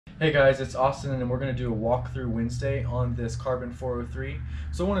Hey guys, it's Austin and we're going to do a walk through Wednesday on this Carbon 403.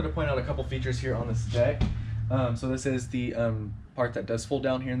 So I wanted to point out a couple features here on this deck. So this is the part that does fold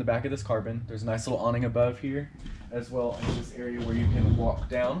down here in the back of this Carbon. There's a nice little awning above here, as well as this area where you can walk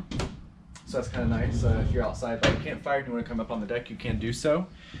down. So that's kind of nice. If you're outside by a campfire and you want to come up on the deck, you can do so.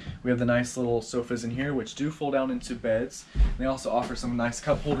 We have the nice little sofas in here, which do fold down into beds. They also offer some nice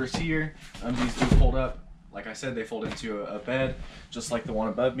cup holders here. These do fold up. Like I said, they fold into a bed, just like the one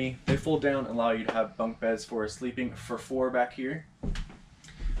above me. They fold down and allow you to have bunk beds for sleeping for 4 back here.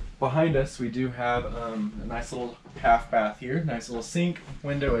 Behind us, we do have a nice little half bath here. Nice little sink,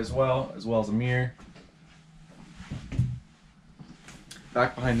 window as well as a mirror.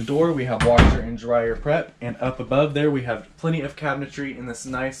 Back behind the door, we have washer and dryer prep. And up above there, we have plenty of cabinetry in this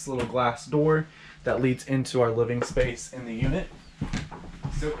nice little glass door that leads into our living space in the unit.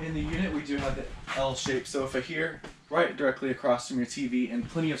 So in the unit, we do have the L-shaped sofa here, right directly across from your TV, and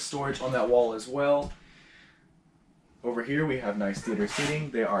plenty of storage on that wall as well. Over here, we have nice theater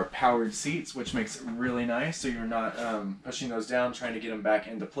seating. They are powered seats, which makes it really nice, so you're not pushing those down, trying to get them back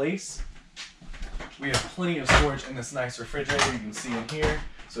into place. We have plenty of storage in this nice refrigerator you can see in here.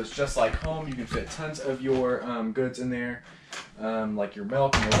 So it's just like home. You can fit tons of your goods in there, like your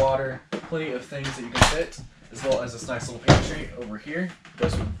milk and your water. Plenty of things that you can fit, as well as this nice little pantry over here. It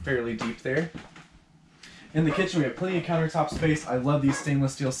goes fairly deep there. In the kitchen, we have plenty of countertop space. I love these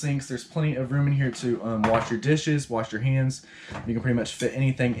stainless steel sinks. There's plenty of room in here to wash your dishes, wash your hands. You can pretty much fit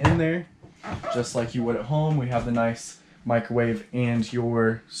anything in there, just like you would at home. We have the nice microwave and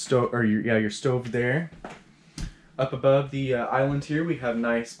your stove, or your stove there. Up above the island here, we have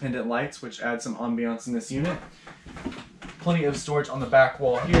nice pendant lights, which add some ambiance in this unit. Plenty of storage on the back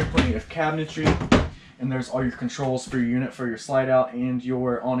wall here, plenty of cabinetry. And there's all your controls for your unit, for your slide out and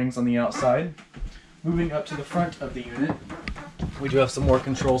your awnings on the outside. Moving up to the front of the unit, we do have some more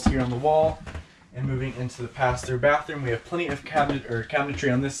controls here on the wall. And moving into the pass-through bathroom, we have plenty of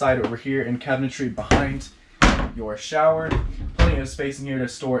cabinetry on this side over here and cabinetry behind your shower. Plenty of space in here to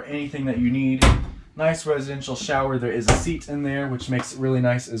store anything that you need. Nice residential shower. There is a seat in there, which makes it really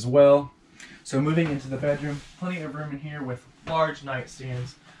nice as well. So moving into the bedroom, plenty of room in here with large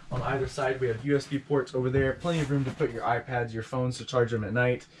nightstands. On either side, we have USB ports over there, plenty of room to put your iPads, your phones to charge them at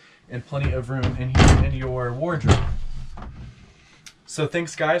night, and plenty of room in here in your wardrobe. So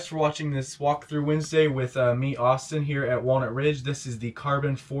thanks guys for watching this Walk Through Wednesday with me, Austin, here at Walnut Ridge. This is the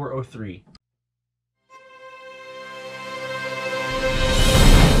Carbon 403.